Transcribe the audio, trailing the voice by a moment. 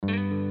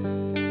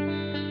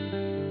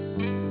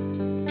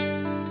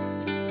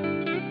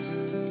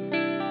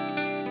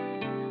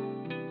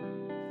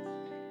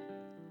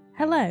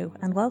Hello,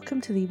 and welcome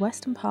to the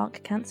Weston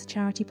Park Cancer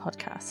Charity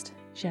podcast,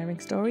 sharing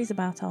stories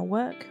about our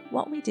work,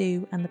 what we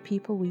do, and the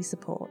people we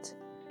support.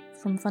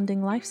 From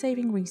funding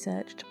life-saving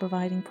research to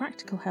providing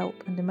practical help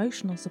and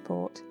emotional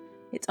support,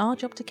 it's our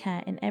job to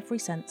care in every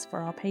sense for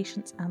our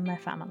patients and their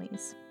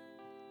families.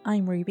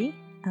 I'm Ruby,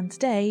 and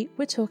today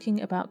we're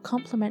talking about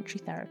complementary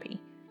therapy.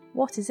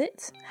 What is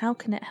it? How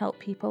can it help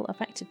people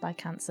affected by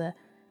cancer?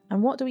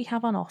 And what do we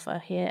have on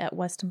offer here at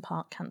Weston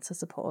Park Cancer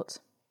Support?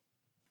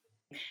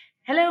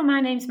 Hello, my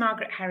name's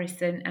Margaret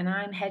Harrison and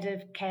I'm Head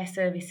of Care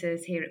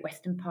Services here at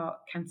Weston Park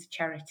Cancer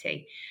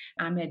Charity.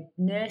 I'm a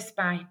nurse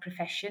by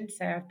profession,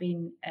 so I've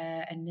been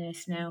a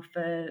nurse now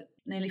for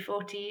nearly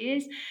 40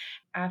 years.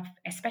 I've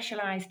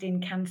specialised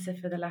in cancer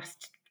for the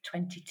last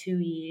 22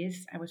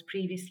 years.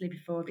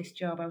 Before this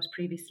job, I was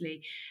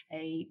previously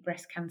a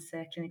breast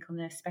cancer clinical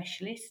nurse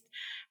specialist,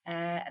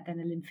 then a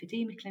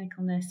lymphedema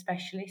clinical nurse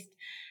specialist,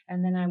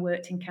 and then I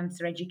worked in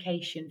cancer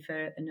education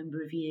for a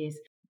number of years.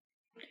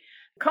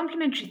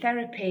 Complementary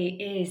therapy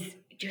is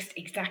just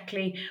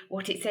exactly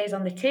what it says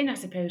on the tin, I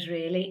suppose,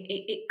 really.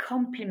 It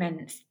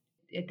complements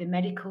the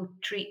medical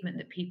treatment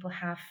that people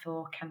have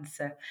for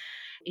cancer.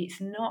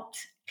 It's not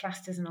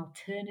classed as an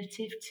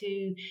alternative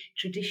to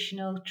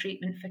traditional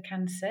treatment for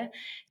cancer.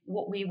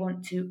 What we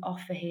want to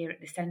offer here at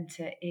the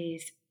centre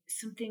is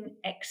something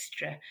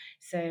extra.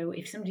 So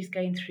if somebody's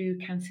going through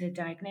cancer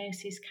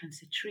diagnosis,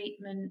 cancer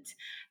treatment,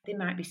 they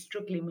might be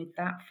struggling with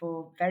that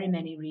for very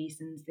many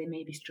reasons. They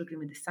may be struggling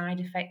with the side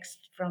effects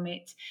from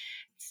it,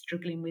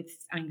 struggling with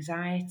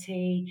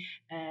anxiety,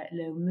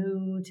 low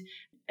mood,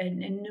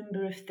 and a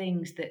number of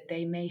things that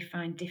they may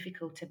find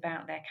difficult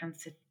about their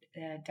cancer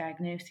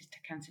diagnosis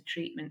to cancer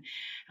treatment.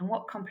 And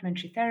what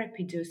complementary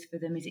therapy does for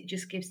them is it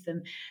just gives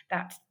them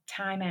that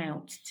time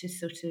out to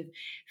sort of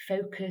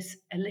focus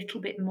a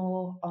little bit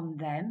more on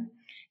them.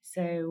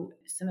 So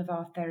some of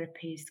our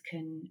therapies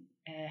can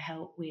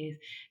help with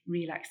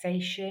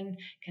relaxation,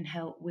 can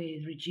help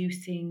with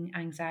reducing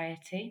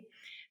anxiety.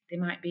 They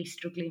might be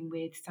struggling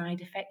with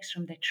side effects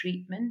from their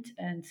treatment,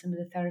 and some of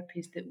the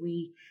therapies that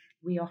we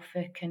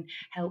offer can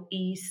help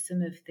ease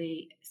some of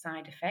the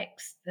side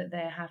effects that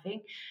they're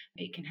having.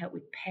 It can help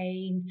with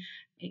pain.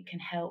 It can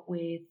help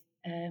with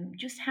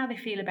just how they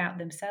feel about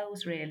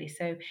themselves, really.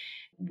 So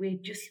we're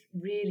just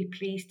really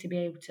pleased to be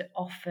able to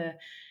offer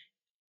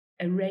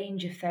a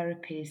range of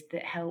therapies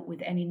that help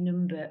with any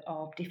number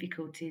of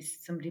difficulties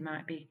somebody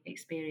might be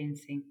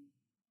experiencing.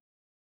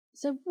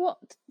 So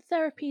what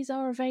therapies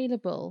are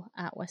available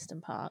at Weston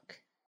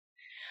Park?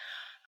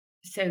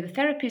 So the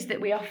therapies that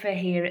we offer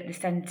here at the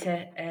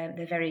centre,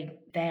 they're very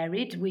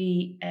varied.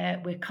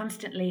 We're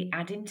constantly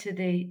adding to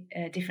the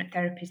different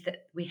therapies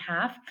that we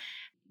have.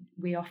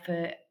 We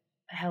offer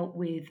help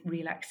with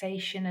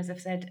relaxation, as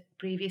I've said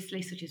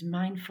previously, such as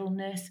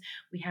mindfulness.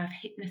 We have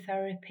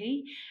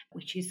hypnotherapy,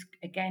 which is,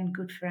 again,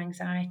 good for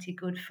anxiety,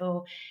 good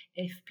for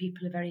if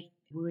people are very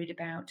worried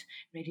about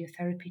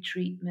radiotherapy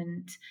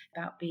treatment,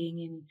 about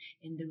being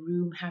in the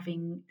room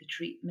having the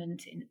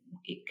treatment.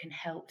 It can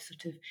help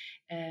sort of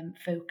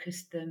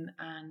focus them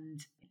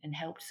and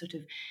help sort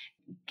of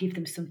give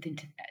them something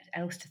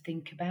else to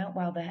think about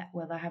while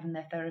they're having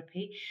their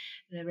therapy,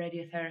 their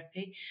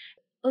radiotherapy.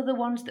 Other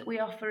ones that we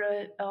offer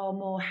are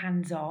more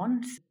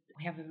hands-on.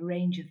 We have a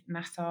range of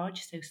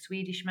massage, so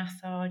Swedish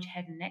massage,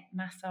 head and neck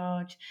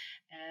massage,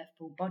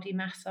 full body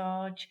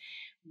massage.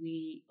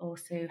 We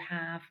also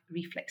have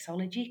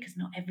reflexology, because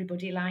not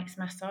everybody likes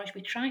massage.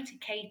 We try to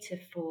cater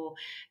for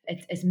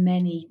as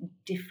many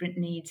different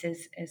needs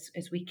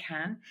as we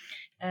can.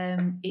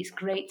 It's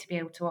great to be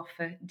able to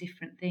offer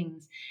different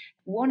things.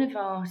 One of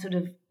our sort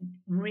of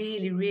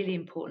really, really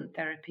important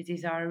therapies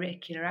is our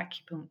auricular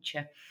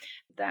acupuncture.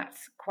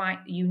 That's quite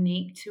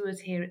unique to us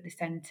here at the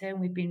centre.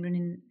 We've been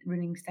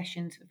running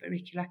sessions of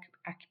auricular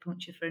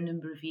acupuncture for a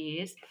number of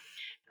years.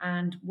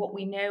 And what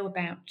we know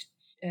about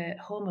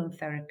hormone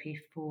therapy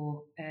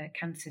for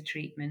cancer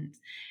treatment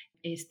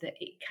is that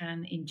it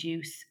can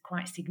induce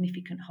quite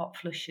significant hot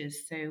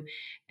flushes. So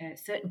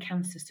certain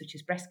cancers such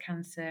as breast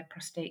cancer,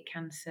 prostate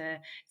cancer,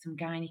 some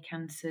gynae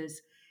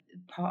cancers,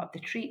 part of the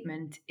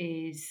treatment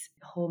is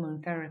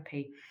hormone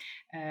therapy.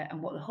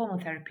 And what the hormone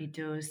therapy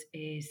does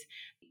is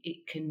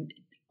it can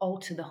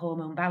alter the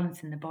hormone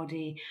balance in the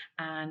body,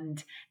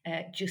 and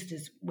just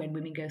as when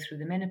women go through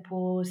the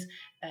menopause,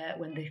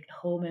 when the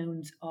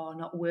hormones are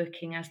not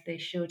working as they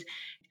should,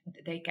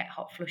 they get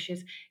hot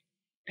flushes.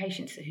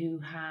 Patients who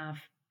have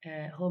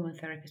hormone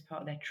therapy as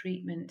part of their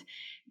treatment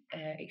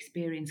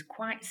experience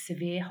quite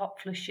severe hot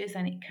flushes,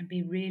 and it can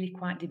be really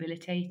quite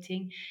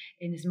debilitating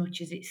in as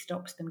much as it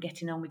stops them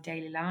getting on with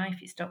daily life.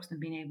 It stops them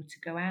being able to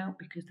go out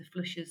because the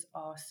flushes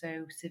are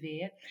so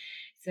severe.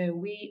 So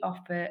we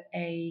offer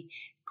a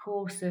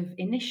course of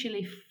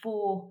initially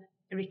 4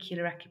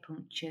 auricular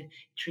acupuncture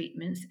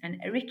treatments,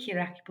 and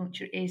auricular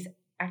acupuncture is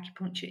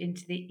acupuncture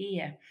into the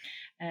ear,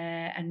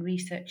 and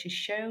research has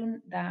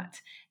shown that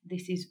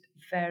this is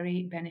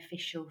very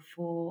beneficial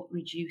for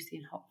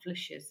reducing hot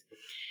flushes.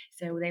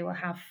 So they will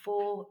have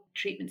 4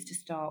 treatments to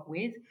start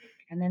with,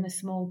 and then a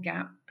small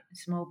gap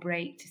small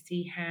break to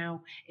see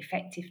how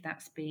effective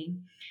that's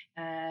been.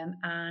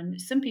 And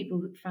some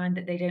people find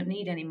that they don't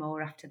need any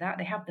more after that.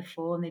 They have the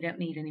 4 and they don't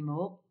need any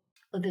more.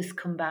 Others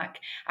come back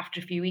after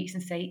a few weeks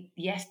and say,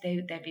 yes,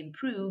 they've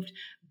improved,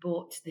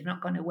 but they've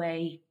not gone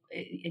away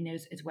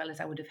as well as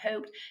I would have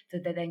hoped. So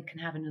they then can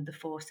have another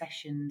 4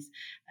 sessions.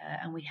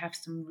 And we have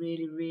some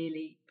really,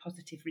 really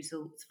positive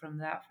results from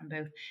that, from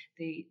both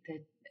the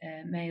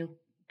male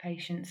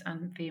patients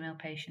and female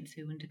patients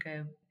who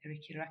undergo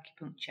auricular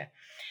acupuncture.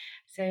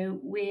 So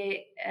we're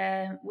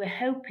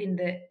hoping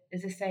that,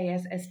 as I say,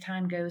 as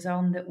time goes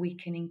on, that we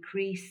can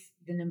increase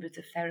the numbers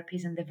of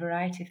therapies and the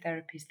variety of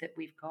therapies that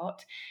we've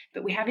got.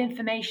 But we have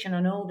information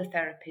on all the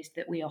therapies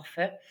that we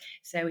offer.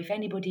 So if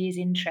anybody is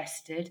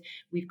interested,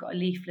 we've got a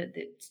leaflet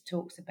that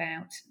talks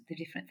about the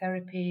different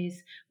therapies,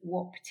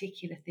 what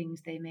particular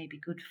things they may be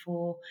good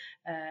for,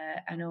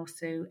 and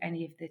also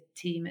any of the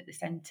team at the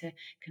centre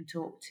can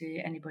talk to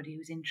anybody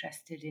who's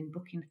interested in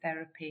booking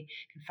therapy,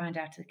 can find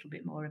out a little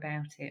bit more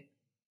about it.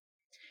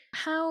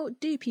 How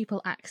do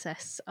people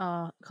access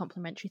our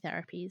complementary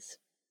therapies?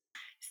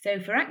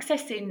 So for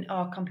accessing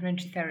our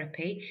complementary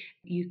therapy,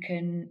 you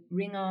can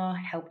ring our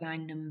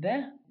helpline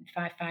number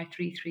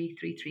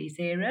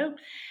 5533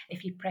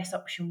 If you press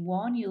option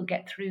 1, you'll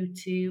get through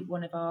to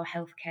one of our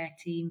healthcare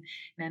team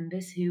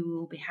members who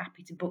will be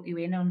happy to book you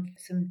in on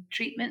some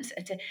treatments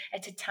at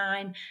a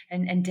time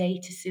and day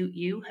to suit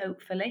you,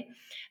 hopefully.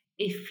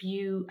 If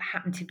you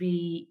happen to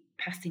be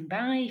passing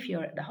by, if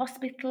you're at the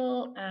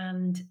hospital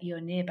and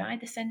you're nearby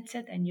the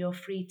centre, then you're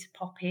free to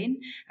pop in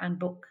and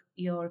book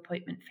your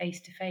appointment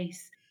face to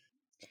face.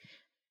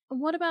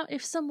 What about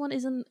if someone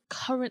isn't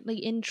currently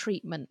in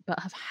treatment but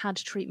have had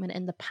treatment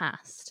in the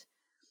past?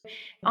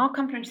 Our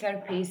complementary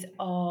therapies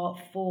are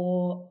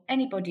for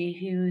anybody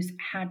who's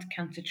had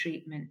cancer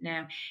treatment.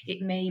 Now,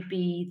 it may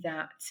be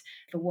that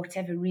for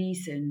whatever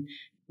reason,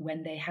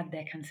 when they had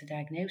their cancer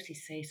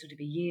diagnosis, say sort of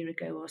a year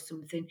ago or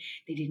something,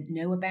 they didn't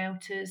know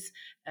about us,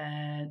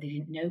 they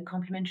didn't know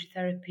complementary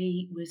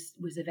therapy was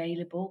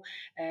available.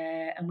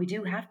 And we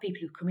do have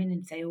people who come in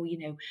and say, oh,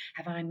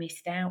 have I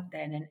missed out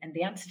then? And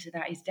the answer to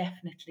that is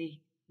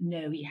definitely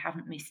no, you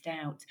haven't missed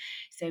out.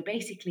 So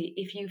basically,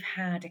 if you've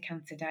had a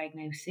cancer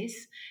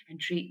diagnosis and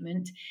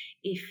treatment,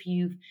 if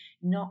you've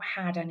not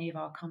had any of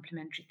our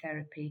complementary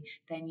therapy,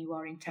 then you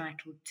are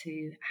entitled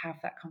to have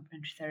that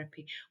complementary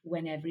therapy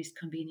whenever is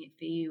convenient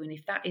for you. And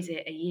if that is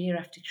a year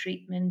after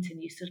treatment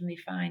and you suddenly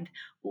find,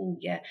 oh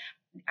yeah,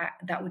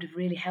 that would have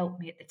really helped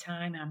me at the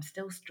time. I'm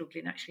still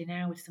struggling actually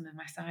now with some of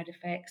my side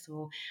effects,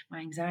 or my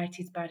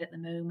anxiety is bad at the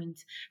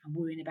moment. I'm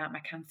worrying about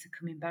my cancer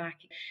coming back.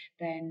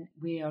 Then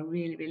we are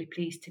really, really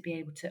pleased to be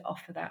able to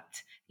offer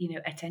that,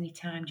 at any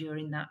time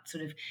during that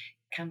sort of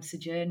cancer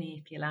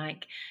journey, if you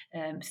like.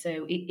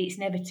 So it's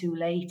never too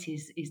late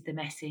is the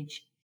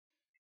message.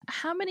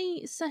 How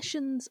many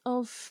sessions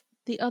of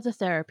the other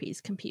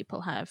therapies can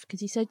people have?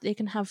 Because you said they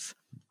can have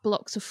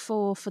blocks of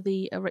 4 for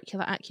the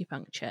auricular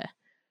acupuncture.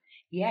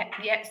 Yeah.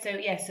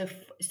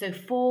 So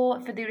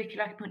 4 for the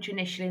auricular acupuncture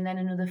initially, and then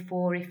another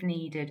 4 if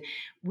needed.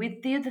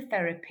 With the other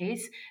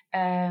therapies,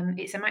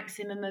 it's a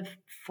maximum of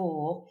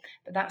 4,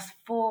 but that's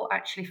 4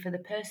 actually for the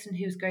person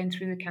who's going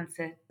through the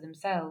cancer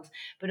themselves.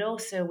 But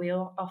also we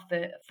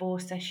offer 4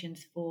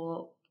 sessions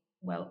for,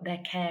 well, their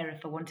carer,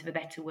 for want of a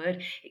better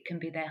word. It can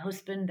be their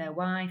husband, their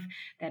wife,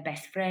 their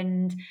best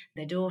friend,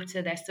 their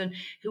daughter, their son,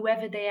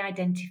 whoever they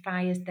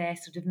identify as their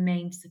sort of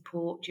main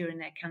support during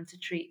their cancer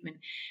treatment.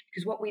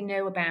 Because what we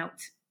know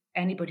about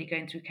anybody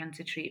going through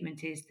cancer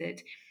treatment is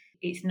that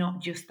it's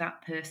not just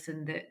that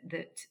person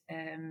that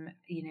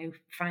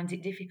finds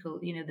it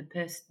difficult.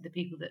 The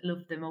people that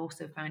love them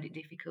also find it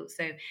difficult.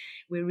 So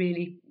we're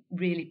really,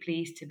 really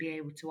pleased to be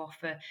able to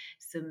offer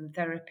some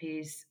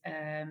therapies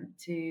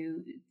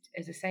to,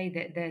 as I say,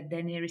 that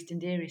they're nearest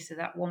and dearest. So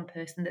that one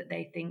person that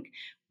they think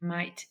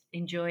might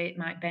enjoy it,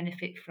 might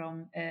benefit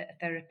from a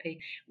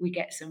therapy, we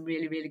get some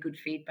really, really good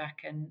feedback,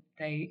 and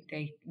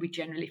we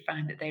generally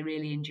find that they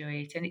really enjoy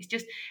it, and it's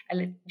just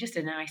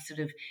a nice sort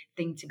of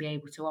thing to be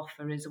able to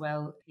offer as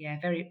well. Yeah,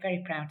 very,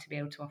 very proud to be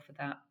able to offer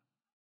that.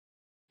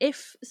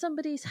 If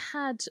somebody's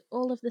had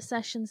all of the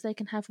sessions they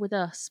can have with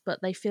us,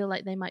 but they feel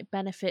like they might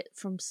benefit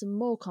from some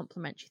more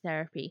complementary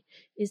therapy,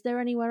 is there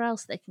anywhere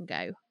else they can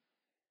go?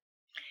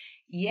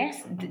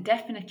 Yes,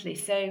 definitely.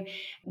 So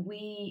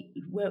we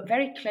work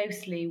very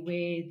closely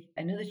with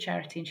another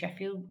charity in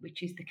Sheffield,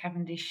 which is the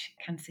Cavendish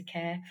Cancer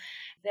Care.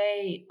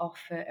 They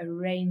offer a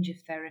range of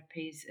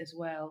therapies as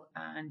well,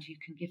 and you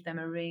can give them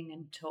a ring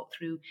and talk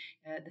through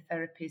the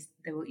therapies.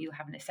 You'll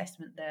have an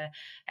assessment there.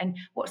 And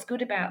what's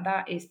good about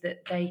that is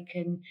that they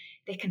can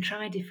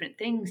try different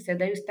things. So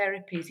those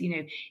therapies,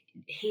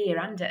 here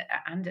and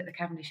at the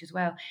Cavendish as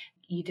well,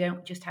 you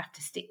don't just have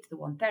to stick to the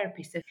one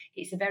therapy. So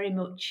it's a very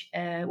much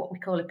what we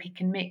call a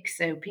pick and mix.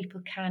 So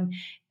people can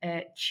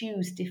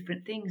choose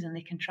different things and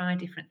they can try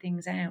different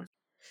things out.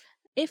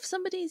 If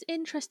somebody's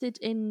interested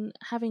in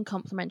having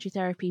complementary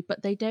therapy,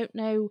 but they don't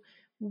know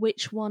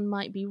which one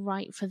might be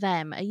right for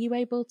them, are you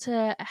able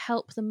to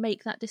help them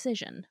make that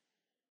decision?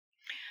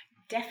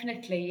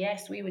 Definitely,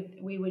 yes. We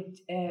would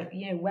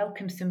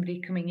welcome somebody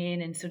coming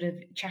in and sort of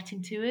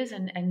chatting to us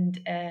and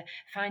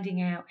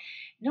finding out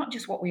not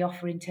just what we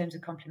offer in terms of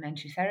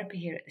complementary therapy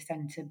here at the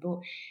centre, but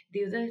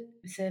the other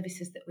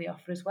services that we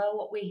offer as well.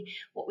 What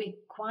we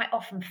quite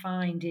often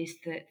find is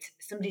that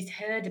somebody's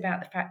heard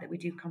about the fact that we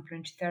do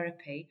complementary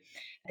therapy.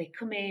 They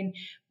come in,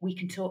 we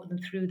can talk them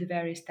through the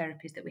various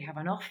therapies that we have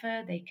on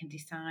offer. They can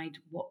decide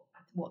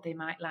what they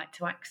might like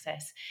to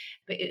access.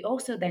 But it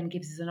also then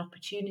gives us an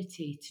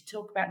opportunity to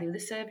talk about the other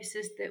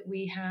services that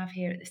we have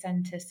here at the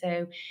centre. So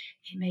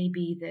it may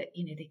be that,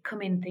 they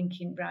come in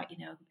thinking, right,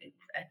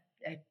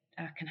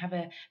 I can have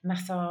a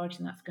massage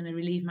and that's going to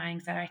relieve my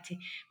anxiety.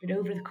 But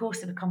over the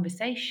course of a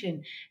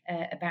conversation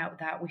about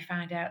that, we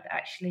find out that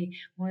actually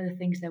one of the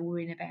things they're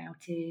worrying about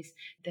is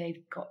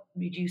they've got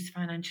reduced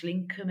financial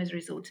income as a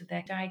result of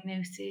their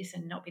diagnosis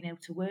and not being able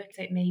to work.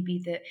 So it may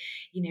be that,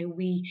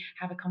 we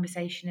have a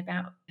conversation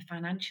about the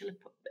financial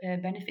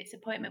benefits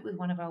appointment with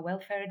one of our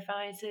welfare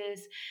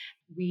advisors.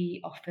 We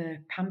offer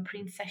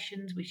pampering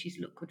sessions, which is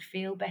Look Good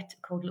Feel Better,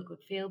 called Look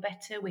Good Feel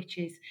Better, which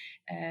is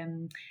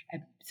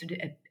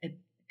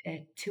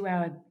a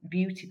 2-hour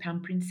beauty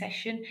pampering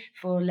session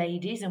for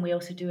ladies, and we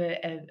also do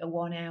a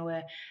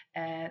 1-hour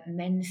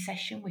men's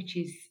session, which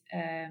is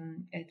a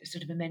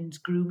sort of a men's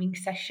grooming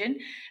session.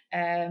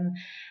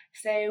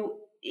 So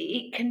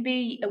it can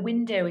be a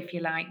window, if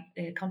you like.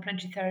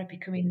 Complementary therapy,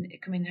 coming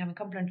having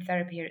complementary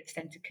therapy here at the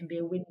centre can be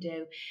a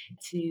window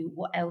to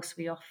what else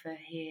we offer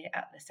here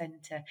at the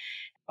centre.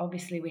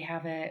 Obviously, we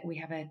have a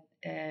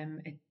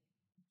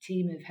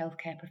team of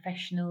healthcare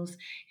professionals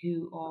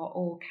who are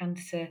all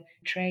cancer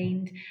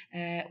trained.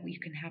 You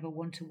can have a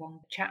one-to-one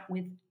chat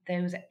with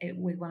those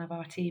with one of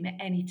our team at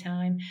any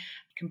time.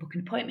 You can book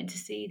an appointment to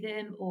see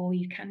them, or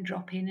you can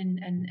drop in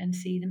and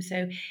see them.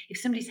 So if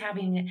somebody's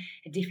having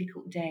a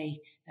difficult day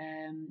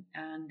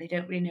and they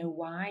don't really know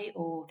why,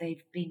 or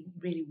they've been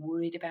really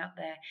worried about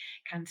their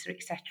cancer,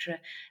 etc.,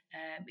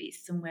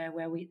 it's somewhere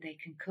where they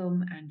can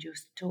come and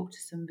just talk to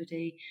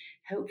somebody,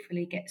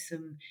 hopefully get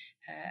some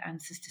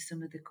answers to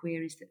some of the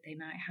queries that they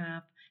might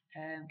have,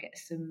 get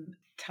some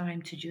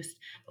time to just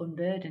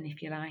unburden,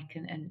 if you like,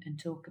 and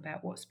talk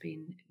about what's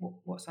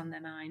on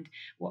their mind,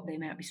 what they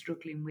might be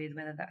struggling with,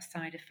 whether that's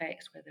side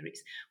effects, whether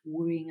it's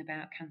worrying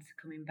about cancer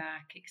coming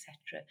back,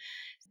 etc.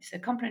 So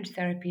complementary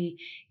therapy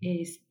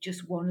is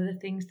just one of the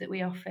things that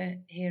we offer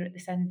here at the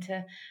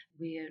centre.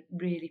 We're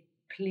really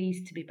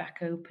pleased to be back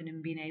open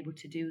and being able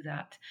to do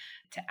that,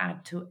 to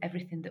add to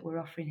everything that we're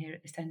offering here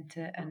at the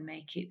centre and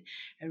make it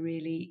a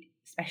really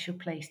special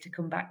place to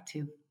come back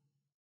to.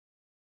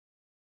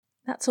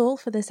 That's all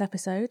for this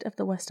episode of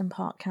the Weston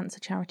Park Cancer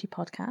Charity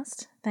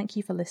Podcast. Thank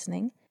you for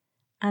listening.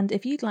 And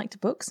if you'd like to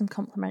book some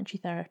complementary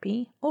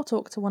therapy or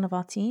talk to one of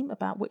our team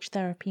about which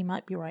therapy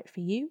might be right for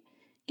you,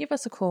 give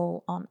us a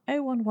call on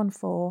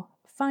 0114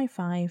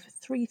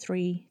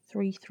 5533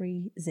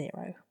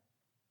 330.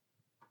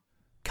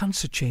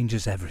 Cancer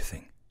changes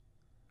everything,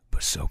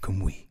 but so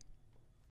can we.